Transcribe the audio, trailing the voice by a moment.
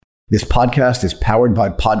This podcast is powered by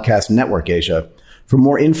Podcast Network Asia. For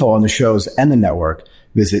more info on the shows and the network,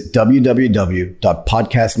 visit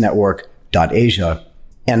www.podcastnetwork.asia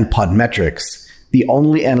and Podmetrics, the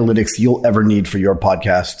only analytics you'll ever need for your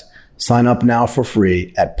podcast. Sign up now for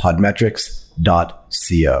free at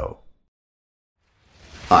podmetrics.co.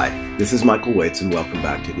 Hi, this is Michael Waits, and welcome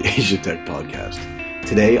back to the Asia Tech Podcast.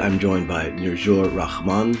 Today, I'm joined by Nirjhor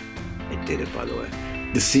Rahman. I did it, by the way.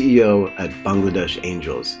 The CEO at Bangladesh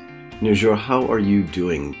Angels. Nirjhor, how are you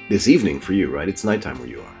doing this evening for you, right? It's nighttime where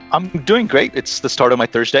you are. I'm doing great. It's the start of my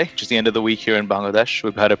Thursday, which is the end of the week here in Bangladesh.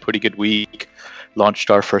 We've had a pretty good week, launched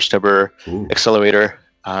our first ever accelerator,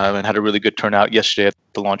 and had a really good turnout yesterday at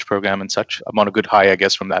the launch program and such. I'm on a good high, I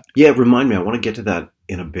guess, from that. Yeah, remind me. I want to get to that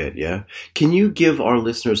in a bit, yeah? Can you give our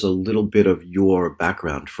listeners a little bit of your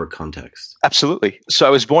background for context? Absolutely. So I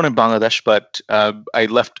was born in Bangladesh, but I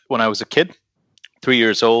left when I was a kid. 3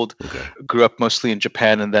 years old, grew up mostly in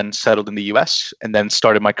Japan and then settled in the US and then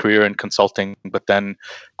started my career in consulting, but then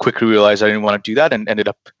quickly realized I didn't want to do that and ended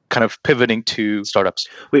up kind of pivoting to startups.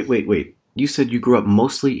 Wait. You said you grew up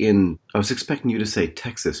mostly I was expecting you to say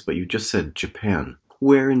Texas, but you just said Japan.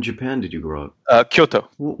 Where in Japan did you grow up? Kyoto.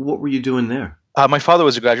 What were you doing there? My father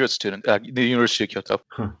was a graduate student at the University of Kyoto.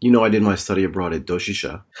 Huh. You know, I did my study abroad at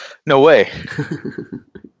Doshisha. No way.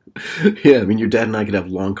 Yeah, I mean, your dad and I could have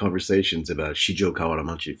long conversations about Shijo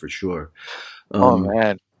Kawaramachi for sure. Oh,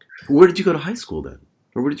 man. Where did you go to high school then?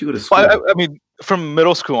 Or where did you go to school? Well, I mean, from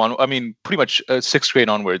middle school on, pretty much sixth grade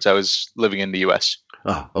onwards, I was living in the US.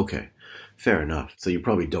 Ah, okay. Fair enough. So you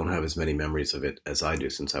probably don't have as many memories of it as I do,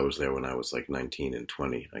 since I was there when I was like 19 and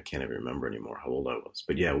 20. I can't even remember anymore how old I was.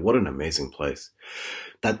 But yeah, what an amazing place.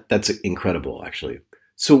 That's incredible, actually.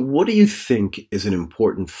 So what do you think is an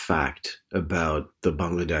important fact about the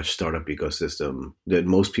Bangladesh startup ecosystem that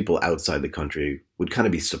most people outside the country would kind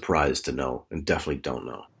of be surprised to know and definitely don't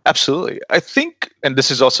know? Absolutely. I think, and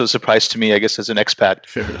this is also a surprise to me, I guess, as an expat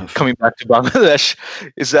coming back to Bangladesh,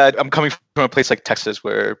 is that I'm coming from a place like Texas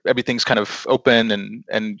where everything's kind of open and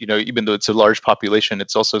even though it's a large population,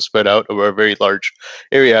 it's also spread out over a very large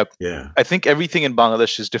area. Yeah. I think everything in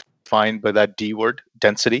Bangladesh is defined by that D word,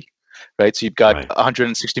 density. Right. So you've got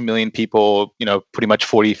 160 million people, pretty much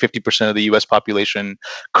 50% of the US population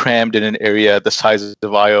crammed in an area the size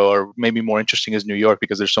of Iowa, or maybe more interesting is New York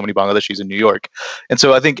because there's so many Bangladeshis in New York. And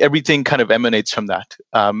so I think everything kind of emanates from that.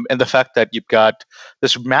 And the fact that you've got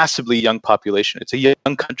this massively young population. It's a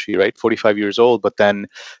young country, right? 45 years old, but then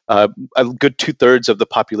a good 2/3 of the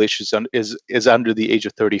population is under the age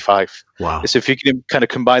of 35. Wow. So if you can kind of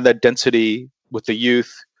combine that density with the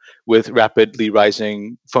youth, with rapidly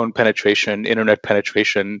rising phone penetration, internet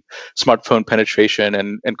penetration, smartphone penetration,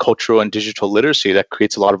 and cultural and digital literacy, that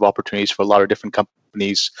creates a lot of opportunities for a lot of different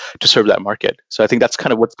companies to serve that market. So I think that's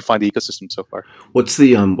kind of what's defined the ecosystem so far. What's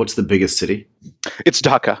the biggest city? It's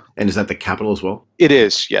Dhaka. And is that the capital as well? It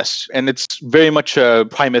is, yes. And it's very much a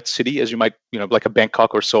primate city, as you might, like a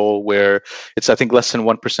Bangkok or Seoul, where it's, I think, less than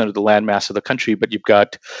 1% of the landmass of the country, but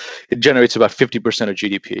it generates about 50% of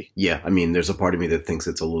GDP. Yeah, I mean, there's a part of me that thinks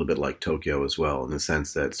it's a little bit like Tokyo as well, in the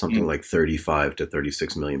sense that something like 35 to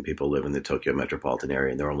 36 million people live in the Tokyo metropolitan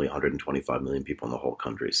area, and there are only 125 million people in the whole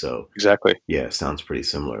country. So exactly. Yeah, sounds pretty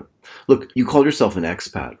similar. Look, you called yourself an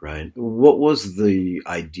expat, right? What was the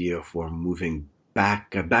idea for moving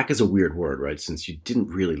back? Back is a weird word, right? Since you didn't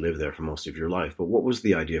really live there for most of your life. But what was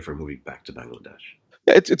the idea for moving back to Bangladesh?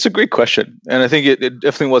 Yeah, it's a great question. And I think it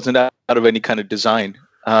definitely wasn't out of any kind of design.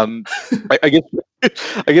 I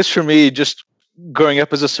guess for me, just growing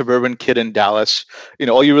up as a suburban kid in Dallas,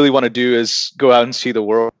 all you really want to do is go out and see the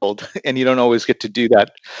world, and you don't always get to do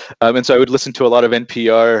that. And so I would listen to a lot of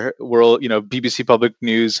NPR, BBC Public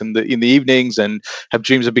News in the evenings, and have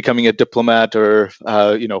dreams of becoming a diplomat or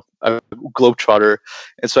a globetrotter.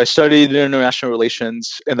 And so I studied international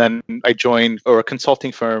relations, and then I joined a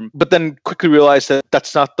consulting firm, but then quickly realized that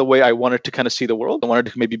that's not the way I wanted to kind of see the world. I wanted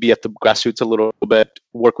to maybe be at the grassroots a little bit,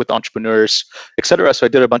 work with entrepreneurs, etc. So I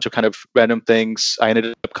did a bunch of kind of random things. I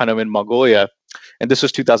ended up kind of in Mongolia, and this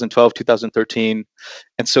was 2012, 2013.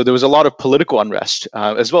 And so there was a lot of political unrest,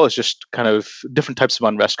 as well as just kind of different types of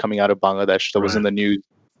unrest coming out of Bangladesh that was in the news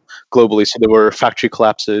globally. So there were factory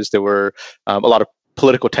collapses, there were a lot of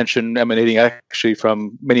political tension emanating actually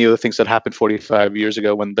from many of the things that happened 45 years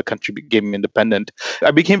ago when the country became independent.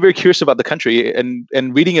 I became very curious about the country and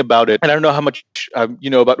reading about it. And I don't know how much you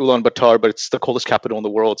know about Ulaanbaatar, but it's the coldest capital in the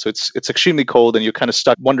world. So it's extremely cold, and you're kind of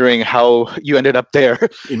stuck wondering how you ended up there.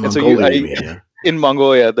 In Mongolia, in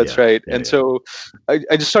Mongolia, that's right. And so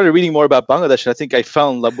I just started reading more about Bangladesh, and I think I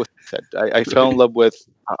fell in love with it. I fell in love with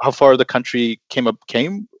how far the country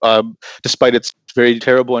came, despite its very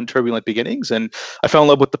terrible and turbulent beginnings. And I fell in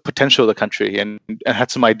love with the potential of the country, and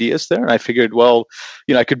had some ideas there. And I figured, well,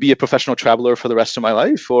 I could be a professional traveler for the rest of my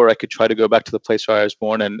life, or I could try to go back to the place where I was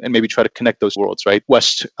born, and maybe try to connect those worlds, right?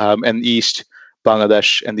 West and East,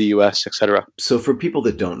 Bangladesh and the US, etc. So for people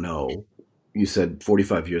that don't know, you said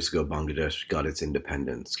 45 years ago Bangladesh got its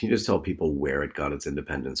independence. Can you just tell people where it got its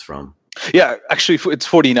independence from? Yeah, actually, it's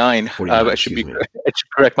 49. 49, I should I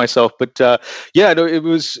should correct myself, but yeah, no, it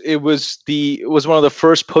was one of the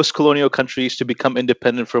first post-colonial countries to become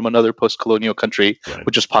independent from another post-colonial country, Right.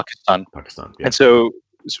 which is Pakistan. Pakistan. Yeah. And so,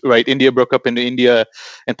 right, India broke up into India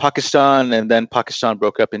and Pakistan, and then Pakistan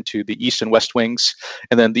broke up into the East and West wings,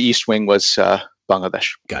 and then the East wing was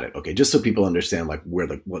Bangladesh. Got it. Okay. Just so people understand like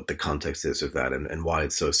what the context is of that and why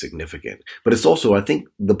it's so significant. But it's also, I think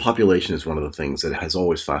the population is one of the things that has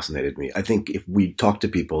always fascinated me. I think if we talk to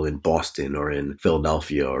people in Boston or in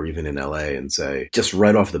Philadelphia or even in LA and say, just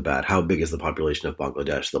right off the bat, how big is the population of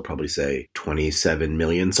Bangladesh? They'll probably say 27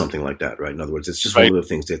 million, something like that, right? In other words, it's just Right. one of the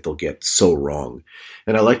things that they'll get so wrong.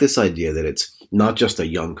 And I like this idea that it's not just a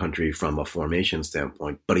young country from a formation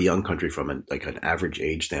standpoint, but a young country from an average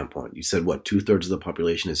age standpoint. You said what, 2/3 of the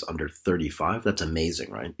population is under 35? That's amazing,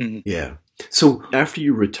 right? Mm-hmm. Yeah. So after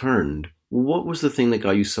you returned, what was the thing that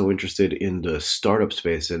got you so interested in the startup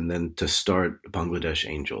space and then to start Bangladesh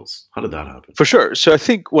Angels? How did that happen? For sure. So I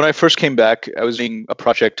think when I first came back, I was doing a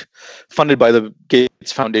project funded by the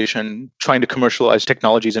Gates Foundation trying to commercialize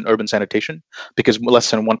technologies in urban sanitation, because less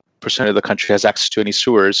than 1% of the country has access to any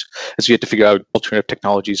sewers. And so you have to figure out alternative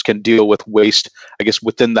technologies can deal with waste, I guess,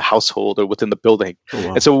 within the household or within the building. Oh,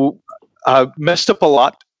 wow. And so messed up a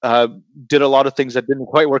lot. Did a lot of things that didn't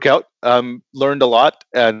quite work out. Learned a lot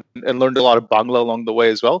and learned a lot of Bangla along the way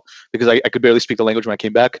as well, because I could barely speak the language when I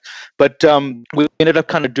came back. But we ended up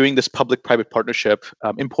kind of doing this public-private partnership,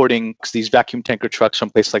 importing these vacuum tanker trucks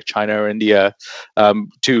from places like China or India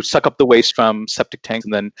to suck up the waste from septic tanks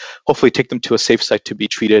and then hopefully take them to a safe site to be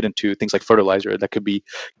treated into things like fertilizer that could be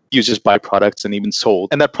used as byproducts and even sold.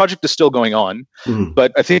 And that project is still going on. Mhm.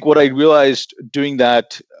 But I think what I realized doing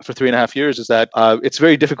that for 3.5 years is that it's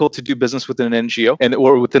very difficult to do business within an NGO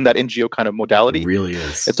or within that NGO kind of modality. It really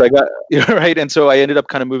is. And so I got right, and so I ended up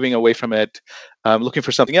kind of moving away from it, looking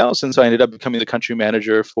for something else. And so I ended up becoming the country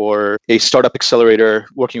manager for a startup accelerator,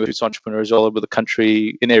 working with entrepreneurs all over the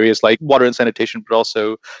country in areas like water and sanitation, but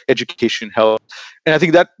also education, health. And I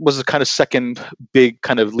think that was the kind of second big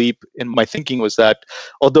kind of leap in my thinking, was that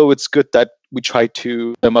although it's good that we try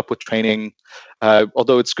to them up with training,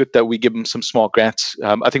 although it's good that we give them some small grants,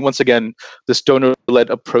 I think once again, this donor-led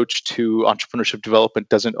approach to entrepreneurship development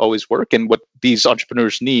doesn't always work. And what these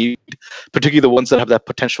entrepreneurs need, particularly the ones that have that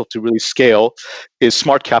potential to really scale, is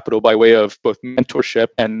smart capital by way of both mentorship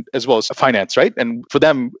and as well as finance, right? And for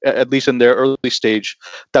them, at least in their early stage,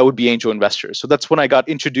 that would be angel investors. So that's when I got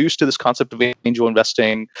introduced to this concept of angel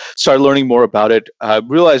investing, started learning more about it,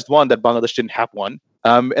 realized one, that Bangladesh didn't have one.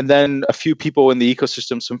 And then a few people in the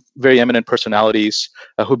ecosystem, some very eminent personalities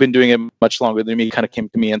who've been doing it much longer than me, kind of came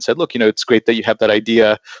to me and said, look, it's great that you have that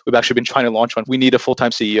idea. We've actually been trying to launch one. We need a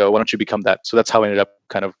full-time CEO. Why don't you become that? So that's how I ended up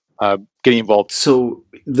kind of getting involved. So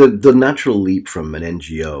the natural leap from an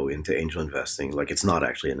NGO into angel investing, like it's not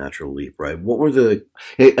actually a natural leap, right? What were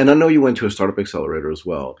and I know you went to a startup accelerator as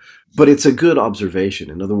well, but it's a good observation.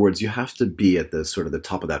 In other words, you have to be at the sort of the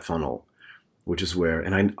top of that funnel, which is where,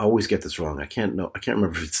 and I always get this wrong. I can't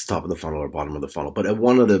remember if it's top of the funnel or bottom of the funnel, but at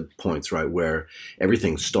one of the points, right, where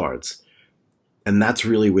everything starts. And that's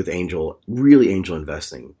really with angel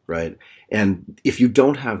investing, right? And if you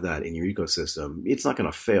don't have that in your ecosystem, it's not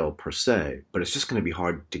going to fail per se, but it's just going to be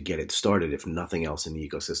hard to get it started if nothing else in the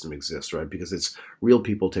ecosystem exists, right? Because it's real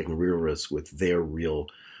people taking real risks with their real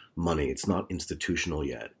money. It's not institutional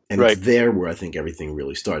yet. And Right. It's there where I think everything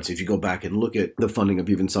really starts. If you go back and look at the funding of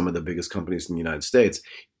even some of the biggest companies in the United States,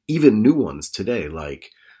 even new ones today, like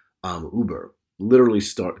Uber, literally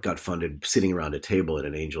got funded sitting around a table at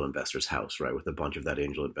an angel investor's house, right, with a bunch of that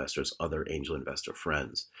angel investor's other angel investor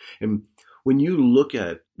friends. And when you look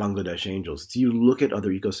at Bangladesh Angels, do you look at other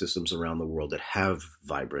ecosystems around the world that have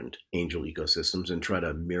vibrant angel ecosystems and try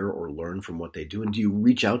to mirror or learn from what they do? And do you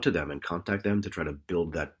reach out to them and contact them to try to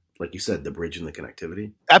build that, like you said, the bridge and the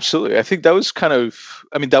connectivity? Absolutely. I think that was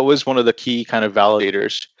that was one of the key kind of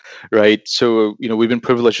validators right? So, we've been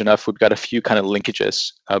privileged enough. We've got a few kind of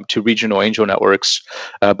linkages to regional angel networks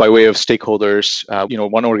by way of stakeholders.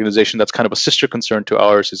 One organization that's kind of a sister concern to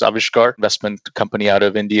ours is Avishkar, investment company out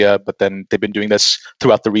of India, but then they've been doing this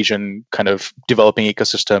throughout the region, kind of developing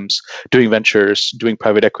ecosystems, doing ventures, doing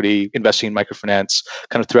private equity, investing in microfinance,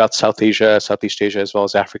 kind of throughout South Asia, Southeast Asia, as well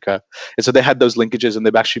as Africa. And so they had those linkages, and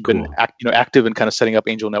they've actually been Cool. active in kind of setting up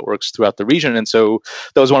angel networks throughout the region. And so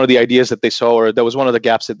that was one of the ideas that they saw, or that was one of the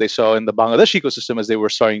gaps that they saw in the Bangladesh ecosystem as they were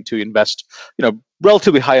starting to invest,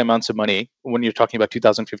 relatively high amounts of money when you're talking about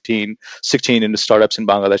 2015, 16 into startups in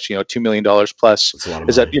Bangladesh, $2 million plus. That's a lot of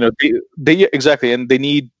Is that, money. they exactly, and they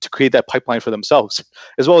need to create that pipeline for themselves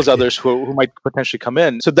as well as others who might potentially come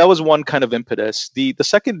in. So that was one kind of impetus. The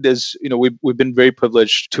second is, we've been very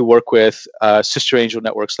privileged to work with sister angel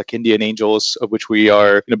networks like Indian Angels, of which we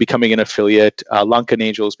are becoming an affiliate. Lankan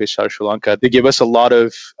Angels based out of Sri Lanka. They gave us a lot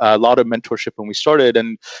of mentorship when we started,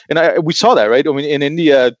 and we saw that, right? I mean, in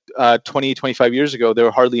India, 20, 25 years ago, there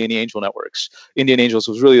were hardly any angel networks. Indian Angels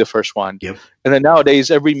was really the first one. Yep. And then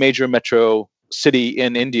nowadays, every major metro city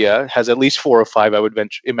in India has at least 4 or 5, I would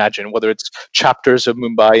imagine, whether it's chapters of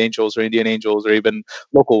Mumbai Angels or Indian Angels or even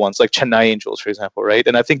local ones like Chennai Angels, for example, right?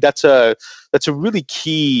 And I think that's a really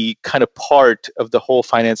key kind of part of the whole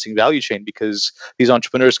financing value chain, because these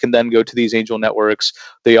entrepreneurs can then go to these angel networks.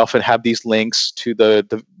 They often have these links to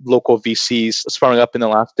the local VCs sprouting up in the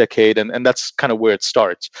last decade, and that's kind of where it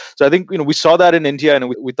starts. So I think we saw that in India,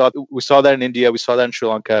 and we thought we saw that in India, we saw that in Sri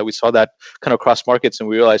Lanka, we saw that kind of across markets, and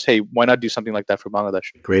we realized, hey, why not do something like that for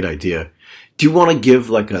Bangladesh? Great idea. Do you want to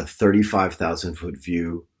give like a 35,000-foot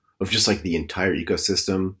view of just like the entire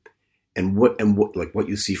ecosystem and what like what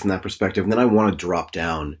you see from that perspective? And then I want to drop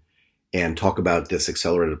down and talk about this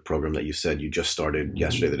accelerated program that you said you just started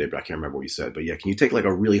yesterday, the day, but I can't remember what you said. But yeah, can you take like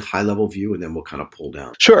a really high level view and then we'll kind of pull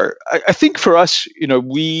down? Sure. I think for us,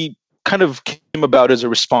 we kind of came about as a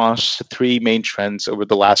response to 3 main trends over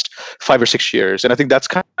the last 5 or 6 years. And I think that's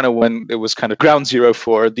kind of when it was kind of ground zero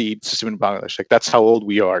for the system in Bangladesh. Like, that's how old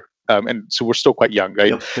we are. And so we're still quite young,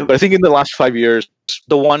 right? Yep. But I think in the last 5 years,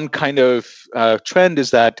 the one kind of trend is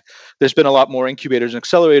that there's been a lot more incubators and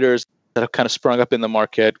accelerators that have kind of sprung up in the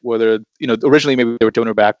market, whether, originally maybe they were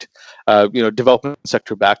donor backed, development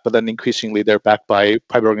sector backed, but then increasingly they're backed by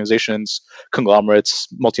private organizations, conglomerates,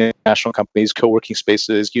 multinational companies, co-working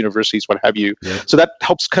spaces, universities, what have you. Yeah. So that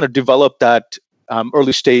helps kind of develop that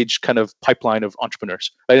early stage kind of pipeline of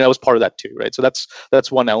entrepreneurs. Right? And that was part of that too, right? So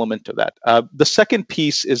that's one element of that. The second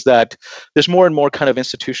piece is that there's more and more kind of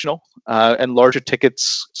institutional and larger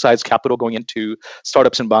tickets size capital going into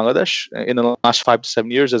startups in Bangladesh. In the last 5 to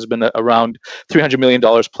 7 years, there's been around $300 million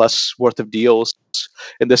plus worth of deals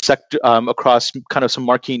in this sector across kind of some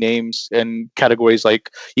marquee names in categories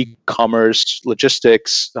like e-commerce,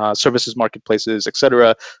 logistics, services marketplaces, et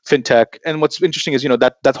cetera, fintech. And what's interesting is,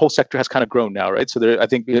 that whole sector has kind of grown now, right? So I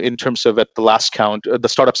think in terms of at the last count, the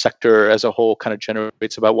startup sector as a whole kind of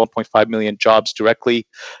generates about 1.5 million jobs directly,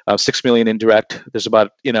 6 million indirect. There's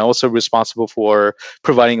about, also responsible for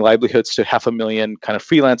providing livelihoods to 500,000 kind of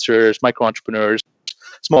freelancers, micro entrepreneurs,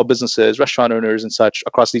 small businesses, restaurant owners, and such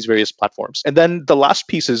across these various platforms. And then the last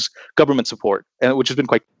piece is government support, and which has been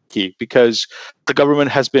quite key because the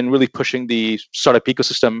government has been really pushing the startup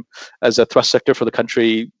ecosystem as a thrust sector for the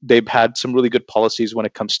country. They've had some really good policies when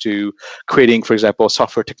it comes to creating, for example,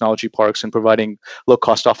 software technology parks and providing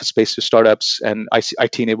low-cost office space to startups and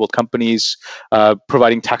IT-enabled companies,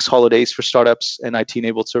 providing tax holidays for startups and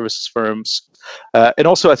IT-enabled services firms. And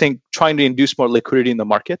also, I think, trying to induce more liquidity in the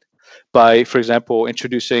market by, for example,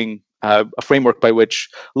 introducing a framework by which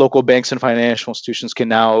local banks and financial institutions can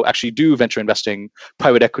now actually do venture investing,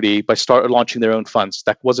 private equity, by launching their own funds.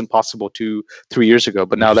 That wasn't possible 2-3 years ago,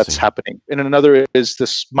 but now that's happening. And another is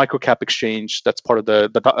this microcap exchange that's part of the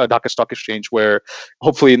Dhaka Stock Exchange, where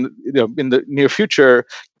hopefully in the near future,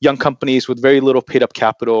 young companies with very little paid up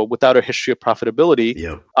capital, without a history of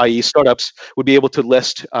profitability, i.e. startups, would be able to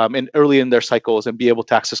list early in their cycles and be able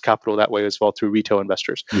to access capital that way as well through retail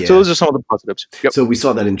investors. Yeah. So those are some of the positives. Yep. So we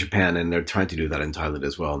saw that in Japan, and they're trying to do that in Thailand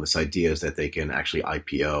as well. And this idea is that they can actually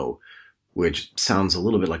IPO, which sounds a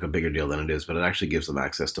little bit like a bigger deal than it is, but it actually gives them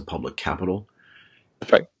access to public capital.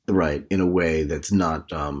 That's right. Right, in a way that's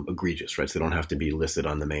not egregious, right? So they don't have to be listed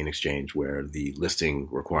on the main exchange where the listing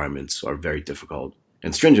requirements are very difficult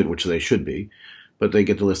and stringent, which they should be, but they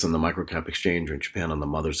get to list on the microcap exchange or in Japan on the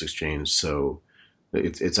Mothers Exchange. So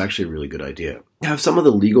it's actually a really good idea. Have some of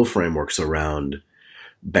the legal frameworks around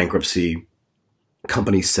bankruptcy,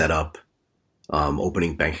 company setup,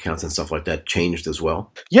 opening bank accounts and stuff like that changed as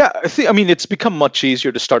well? Yeah, I mean, it's become much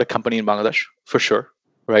easier to start a company in Bangladesh, for sure.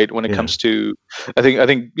 right? When it Yeah. comes to, I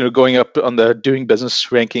think going up on the doing business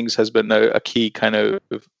rankings has been a key kind of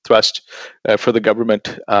thrust for the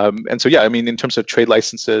government. And so yeah, I mean, in terms of trade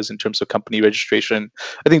licenses, in terms of company registration,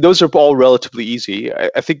 I think those are all relatively easy.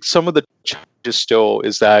 I think some of the challenges still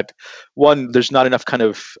is that one, there's not enough kind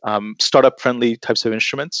of startup friendly types of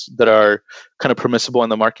instruments that are kind of permissible in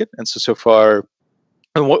the market, and so far.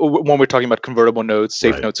 And when we're talking about convertible notes,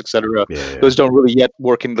 safe Right. notes, et cetera, Yeah. those don't really yet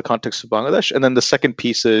work in the context of Bangladesh. And then the second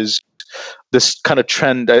piece is this kind of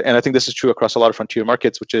trend, and I think this is true across a lot of frontier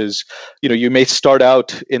markets, which is, you may start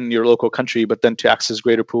out in your local country, but then to access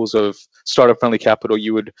greater pools of startup-friendly capital,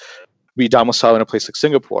 you would re-domicile in a place like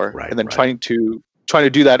Singapore, Right. and then Right. trying to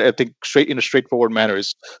do that, I think, in a straightforward manner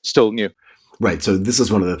is still new. Right. So this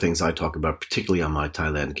is one of the things I talk about, particularly on my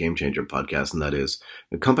Thailand Game Changer podcast, and that is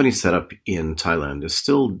a company set up in Thailand is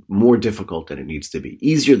still more difficult than it needs to be,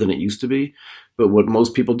 easier than it used to be. But what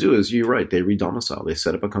most people do is, you're right, they re-domicile. They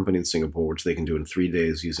set up a company in Singapore, which they can do in 3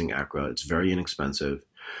 days using ACRA. It's very inexpensive.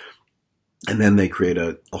 And then they create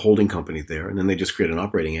a holding company there, and then they just create an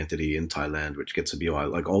operating entity in Thailand, which gets a BOI.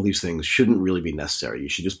 Like, all these things shouldn't really be necessary. You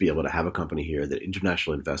should just be able to have a company here that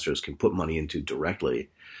international investors can put money into directly.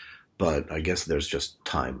 But I guess there's just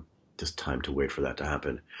time to wait for that to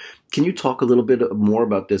happen. Can you talk a little bit more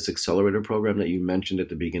about this accelerator program that you mentioned at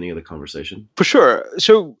the beginning of the conversation? For sure.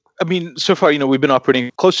 So, I mean, so far, we've been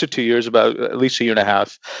operating close to 2 years, about at least a year and a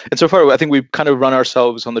half. And so far, I think we've kind of run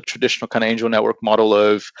ourselves on the traditional kind of angel network model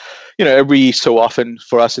of, every so often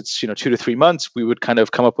for us, it's, 2 to 3 months, we would kind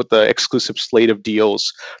of come up with the exclusive slate of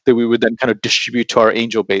deals that we would then kind of distribute to our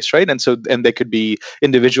angel base, right? And they could be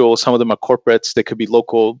individual, some of them are corporates, they could be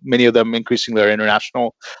local, many of them increasingly are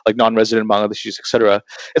international, like non-resident Bangladeshis, et cetera.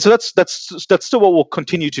 And so that's still what we'll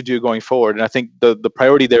continue to do going forward. And I think the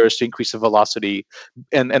priority there is to increase the velocity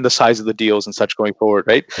and the size of the deals and such going forward,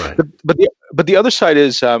 right? Right. But the other side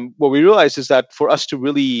is what we realize is that for us to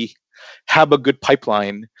really have a good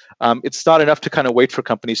pipeline, it's not enough to kind of wait for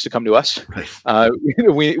companies to come to us. Right.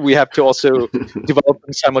 We have to also develop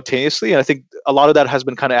them simultaneously, and I think a lot of that has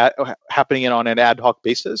been kind of happening on an ad hoc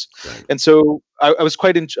basis. Right. And so I was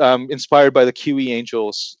quite inspired by the Kiwi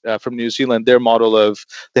Angels from New Zealand. Their model of,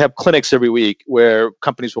 they have clinics every week where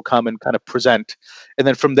companies will come and kind of present, and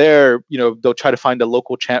then from there, they'll try to find a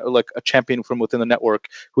local a champion from within the network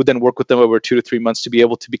who would then work with them over 2 to 3 months to be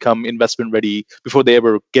able to become investment ready before they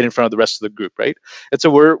ever get in front of the rest of the group, right? And so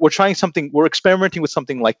we're trying something, we're experimenting with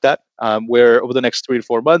something like that, where over the next 3 to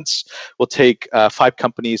 4 months, we'll take 5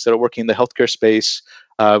 companies that are working in the healthcare space,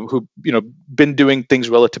 who been doing things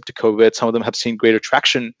relative to COVID. Some of them have seen greater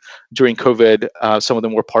traction during COVID. Some of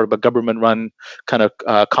them were part of a government-run kind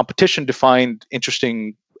of competition to find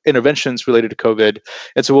interesting interventions related to COVID.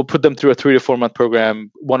 And so we'll put them through a 3 to 4 month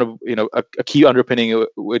program. One of a key underpinning,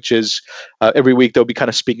 which is every week they'll be kind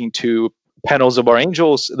of speaking to panels of our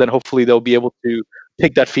angels. Then hopefully they'll be able to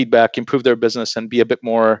take that feedback, improve their business, and be a bit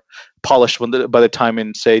more polished by the time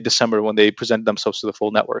in, say, December, when they present themselves to the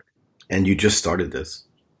full network. And you just started this.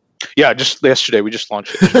 Yeah, just yesterday. We just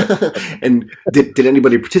launched it. And did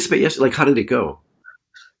anybody participate yesterday? Like, how did it go?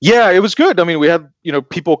 Yeah, it was good. I mean, we had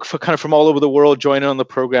people kind of from all over the world join in on the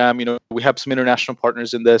program. We have some international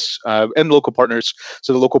partners in this and local partners.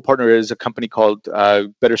 So the local partner is a company called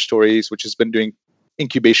Better Stories, which has been doing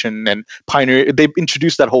incubation and pioneer. They've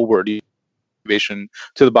introduced that whole word, incubation,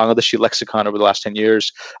 to the Bangladeshi lexicon over the last 10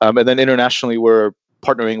 years. And then internationally, we're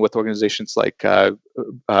partnering with organizations like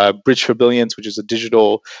Bridge for Billions, which is a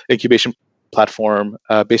digital incubation platform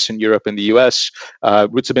based in Europe and the US,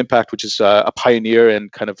 Roots of Impact, which is a pioneer in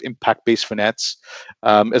kind of impact-based finance,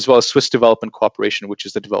 as well as Swiss Development Cooperation, which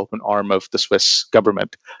is the development arm of the Swiss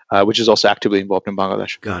government, which is also actively involved in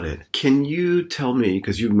Bangladesh. Got it. Can you tell me,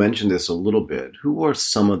 because you mentioned this a little bit, who are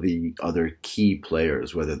some of the other key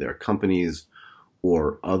players, whether they're companies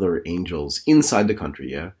or other angels inside the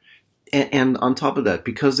country, yeah? And on top of that,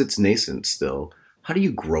 because it's nascent still, how do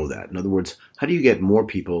you grow that? In other words, how do you get more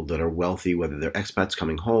people that are wealthy, whether they're expats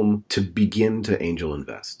coming home, to begin to angel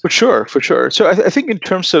invest? For sure. So I think in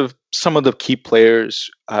terms of some of the key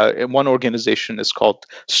players, one organization is called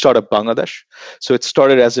Startup Bangladesh. So it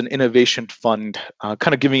started as an innovation fund,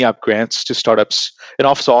 kind of giving out grants to startups in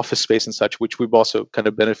office space and such, which we've also kind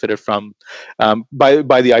of benefited from by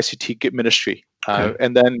the ICT ministry. Okay.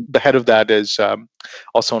 And then the head of that is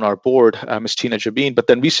also on our board, Ms. Tina Jabin. But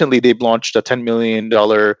then recently they've launched a $10 million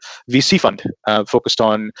VC fund focused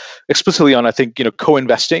on explicitly on, I think,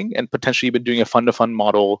 co-investing and potentially even doing a fund-to-fund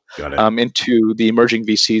model Got it. into the emerging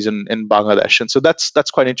VCs in Bangladesh. And so that's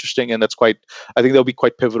quite interesting, and I think they'll be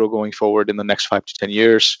quite pivotal going forward in the next 5 to 10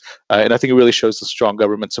 years. And I think it really shows the strong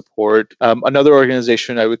government support. Another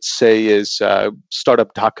organization I would say is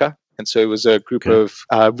Startup Dhaka. And so it was a group Okay.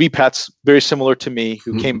 of repats very similar to me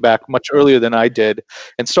who came back much earlier than I did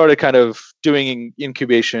and started kind of doing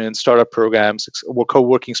incubation, startup programs,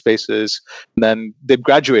 co-working spaces, and then they've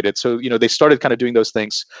graduated. So, they started kind of doing those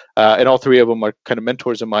things. And all three of them are kind of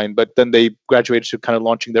mentors of mine, but then they graduated to kind of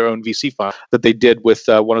launching their own VC fund that they did with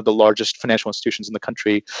one of the largest financial institutions in the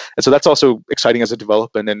country. And so that's also exciting as a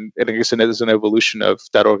development. And I guess it is an evolution of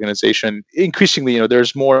that organization. Increasingly,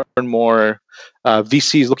 there's more and more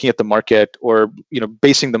VCs looking at the market or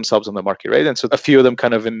basing themselves on the market, right? And so a few of them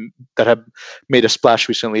kind of that have made a splash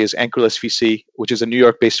recently is Anchorless VC, which is a New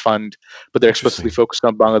York-based fund, but they're explicitly focused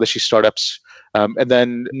on Bangladeshi startups. And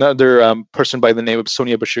then another person by the name of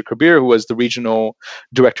Sonia Bashir Kabir, who was the regional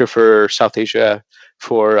director for South Asia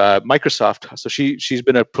for Microsoft. So she's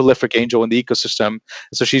been a prolific angel in the ecosystem.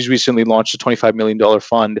 So she's recently launched a $25 million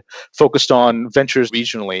fund focused on ventures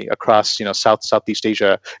regionally across Southeast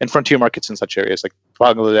Asia and frontier markets in such areas like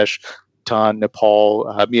Bangladesh, Bhutan, Nepal,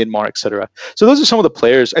 Myanmar, etc. So those are some of the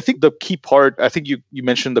players. I think the key part, I think you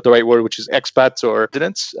mentioned the right word, which is expats or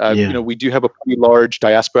residents. We do have a pretty large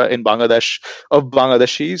diaspora in Bangladesh of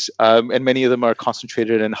Bangladeshis, and many of them are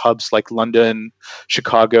concentrated in hubs like London,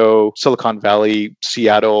 Chicago, Silicon Valley,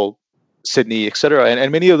 Seattle, Sydney, et cetera.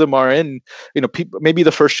 And many of them are in, people, maybe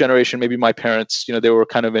the first generation, maybe my parents, they were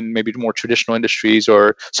kind of in maybe more traditional industries,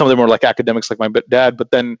 or some of them were like academics like my dad.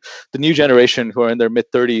 But then the new generation who are in their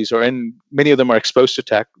mid 30s many of them are exposed to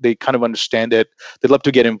tech. They kind of understand it. They'd love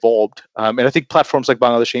to get involved. And I think platforms like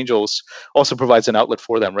Bangladesh Angels also provides an outlet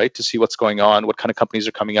for them, right? To see what's going on, what kind of companies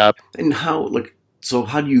are coming up. And how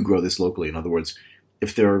do you grow this locally? In other words,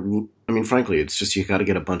 if there are, I mean, frankly, it's just you got to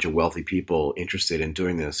get a bunch of wealthy people interested in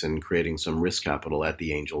doing this and creating some risk capital at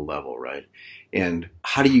the angel level, right? And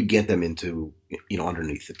how do you get them into,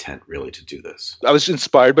 underneath the tent really to do this? I was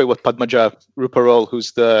inspired by what Padmaja Ruparol,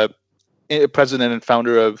 who's the president and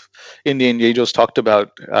founder of Indian Angels, talked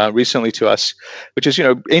about recently to us, which is,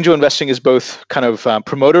 angel investing is both kind of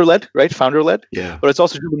promoter-led, right, founder-led, Yeah. but it's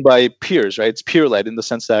also driven by peers, right? It's peer-led in the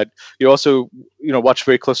sense that you also, watch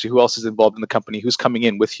very closely who else is involved in the company, who's coming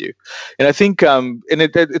in with you. And I think, and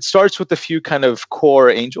it starts with a few kind of core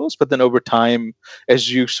angels, but then over time, as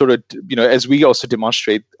you sort of, as we also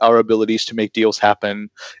demonstrate our abilities to make deals happen,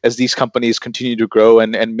 as these companies continue to grow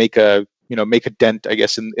and make a dent, I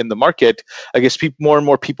guess, in the market, I guess more and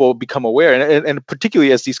more people become aware. And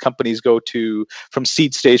particularly as these companies go from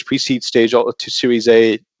seed stage, pre-seed stage, to Series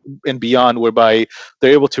A and beyond, whereby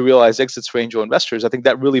they're able to realize exits for angel investors, I think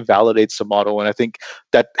that really validates the model. And I think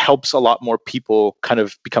that helps a lot more people kind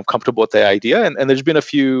of become comfortable with the idea. And there's been a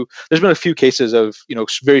few cases of,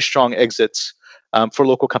 very strong exits for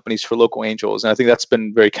local companies, for local angels. And I think that's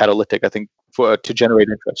been very catalytic, I think, to generate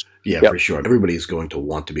interest. Yeah, for sure. Everybody's going to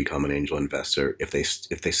want to become an angel investor if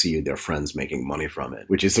they see their friends making money from it,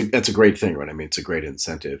 that's a great thing, right? I mean, it's a great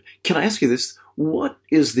incentive. Can I ask you this? What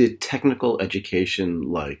is the technical education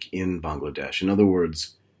like in Bangladesh? In other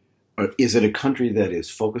words, is it a country that is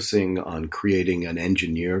focusing on creating an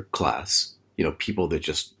engineer class, people that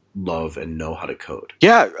just love and know how to code?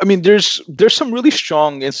 Yeah, I mean, there's some really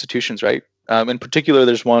strong institutions, right? In particular,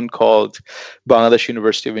 there's one called Bangladesh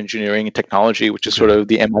University of Engineering and Technology, which is sort of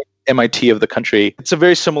the MIT of the country. It's a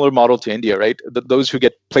very similar model to India, right? Those who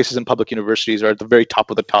get places in public universities are at the very top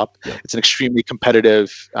of the top. Yeah. It's an extremely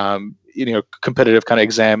competitive, competitive kind of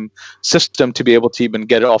exam system to be able to even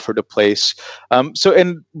get it offered a place.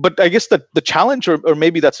 But I guess the challenge, or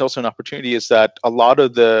maybe that's also an opportunity, is that a lot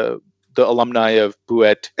of the alumni of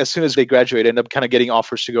BUET, as soon as they graduate, end up kind of getting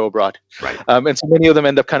offers to go abroad. Right. And so many of them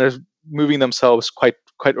end up kind of moving themselves quite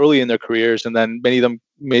early in their careers, and then many of them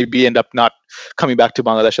maybe end up not coming back to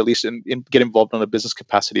Bangladesh, at least in get involved on a business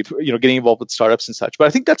capacity, getting involved with startups and such. But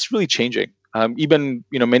I think that's really changing. Even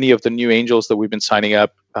many of the new angels that we've been signing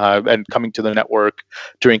up and coming to the network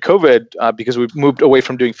during COVID, because we've moved away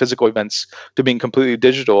from doing physical events to being completely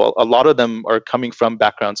digital. A lot of them are coming from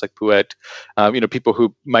backgrounds like BUET, people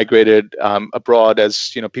who migrated abroad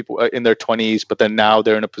as people in their 20s, but then now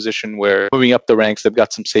they're in a position where moving up the ranks, they've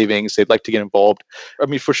got some savings, they'd like to get involved. I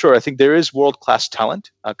mean, for sure, I think there is world-class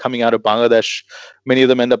talent coming out of Bangladesh. Many of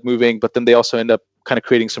them end up moving, but then they also end up kind of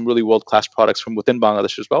creating some really world-class products from within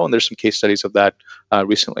Bangladesh as well. And there's some case studies of that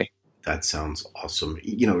recently. That sounds awesome.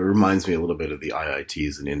 You know, it reminds me a little bit of the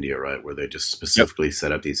IITs in India, right, where they just Yep. specifically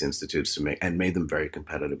set up these institutes to make and made them very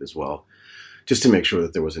competitive as well, just to make sure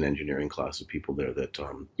that there was an engineering class of people there that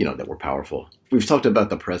that were powerful. We've talked about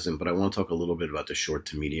the present, but I want to talk a little bit about the short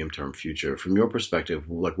to medium term future. From your perspective,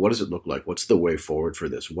 like, what does it look like? What's the way forward for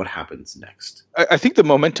this? What happens next? I think the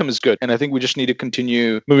momentum is good, and I think we just need to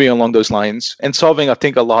continue moving along those lines and solving, I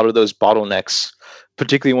think, a lot of those bottlenecks,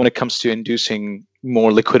 particularly when it comes to inducing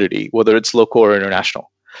more liquidity, whether it's local or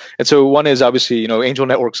international. And so one is obviously, angel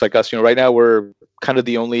networks like us. Right now we're kind of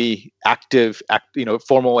the only active,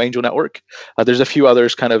 formal angel network. There's a few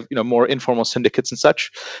others, kind of, more informal syndicates and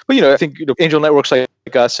such. But I think angel networks like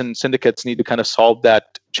us and syndicates need to kind of solve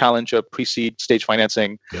that challenge of pre-seed stage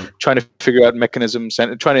financing, trying to figure out mechanisms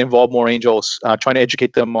and trying to involve more angels, trying to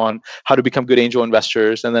educate them on how to become good angel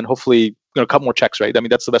investors, and then hopefully cut more checks. Right? I mean,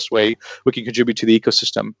 that's the best way we can contribute to the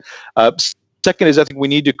ecosystem. Second is, I think we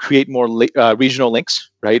need to create more regional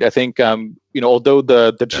links, right? I think, although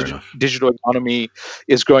the digital economy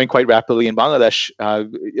is growing quite rapidly in Bangladesh,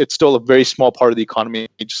 it's still a very small part of the economy,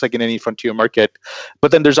 just like in any frontier market.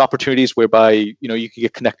 But then there's opportunities whereby, you can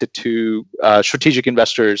get connected to strategic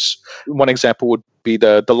investors. One example would be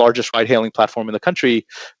the largest ride-hailing platform in the country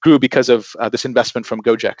grew because of this investment from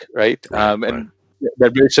Gojek, right? And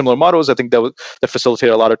they're very similar models. I think that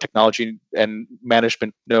facilitate a lot of technology and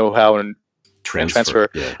management know-how and transfer.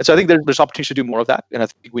 Yeah. And so I think there's opportunity to do more of that, and I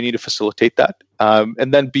think we need to facilitate that.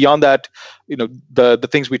 And then beyond that, the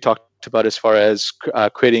things we talked about as far as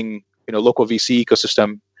creating local VC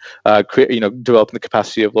ecosystem, developing the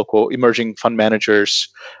capacity of local emerging fund managers,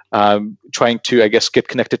 trying to, I guess, get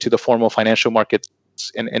connected to the formal financial markets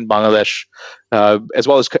in Bangladesh, as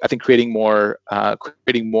well as, I think, creating more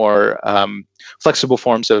flexible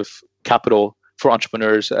forms of capital for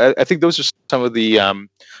entrepreneurs. I think those are some of the, I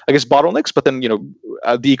guess, bottlenecks, but then,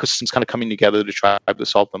 the ecosystem's kind of coming together to try to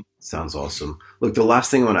solve them. Sounds awesome. Look, the last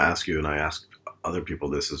thing I want to ask you, and I ask other people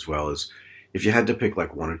this as well, is if you had to pick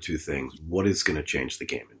like one or two things, what is going to change the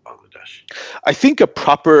game in Bangladesh? I think a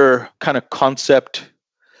proper kind of concept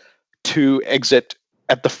to exit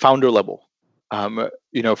at the founder level,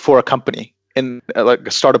 for a company, in like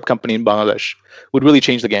a startup company in Bangladesh, would really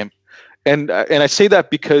change the game. And I say that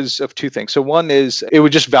because of two things. So one is it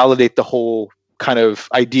would just validate the whole kind of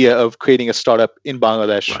idea of creating a startup in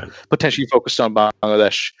Bangladesh, right, potentially focused on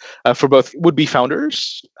Bangladesh, for both would-be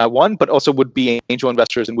founders, but also would-be angel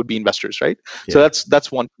investors and would-be investors, right? Yeah. So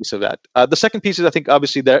that's one piece of that. The second piece is, I think,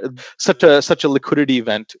 obviously, such a liquidity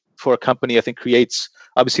event for a company, I think, creates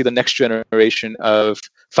obviously the next generation of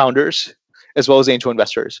founders as well as angel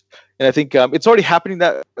investors. And I think it's already happening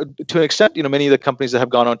that to an extent. Many of the companies that have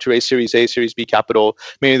gone on to raise Series A, Series B capital,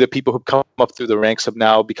 many of the people who've come up through the ranks have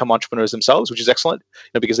now become entrepreneurs themselves, which is excellent,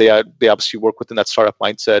 because they obviously work within that startup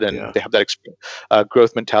mindset and they have that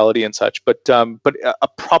growth mentality and such. But a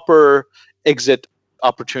proper exit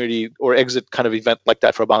opportunity or exit kind of event like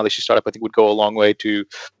that for a Bangladeshi startup, I think, would go a long way to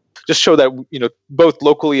just show that, both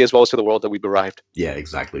locally as well as to the world, that we've arrived. Yeah,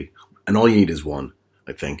 exactly. And all you need is one,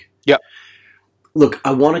 I think. Yeah. Look,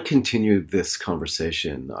 I want to continue this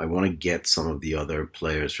conversation. I want to get some of the other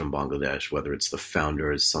players from Bangladesh, whether it's the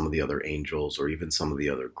founders, some of the other angels, or even some of the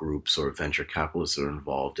other groups or venture capitalists that are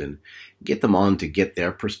involved, and get them on to get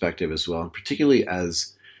their perspective as well, and particularly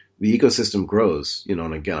as the ecosystem grows,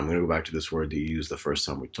 and again, I'm going to go back to this word that you used the first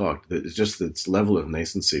time we talked. It's just that its level of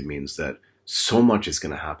nascency means that so much is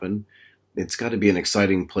going to happen. It's got to be an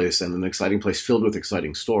exciting place, and an exciting place filled with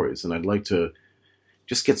exciting stories, and I'd like to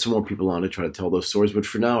just get some more people on to try to tell those stories. But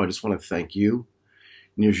for now, I just want to thank you,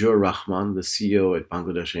 Nirjhor Rahman, the CEO at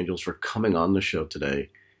Bangladesh Angels, for coming on the show today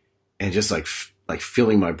and just like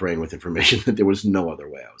filling my brain with information that there was no other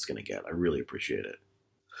way I was going to get. I really appreciate it.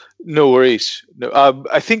 No worries. No,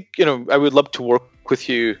 I think, I would love to work with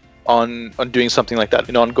you on doing something like that,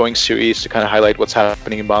 an ongoing series to kind of highlight what's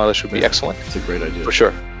happening in Bangladesh would be excellent. It's a great idea. For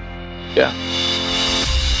sure. Yeah.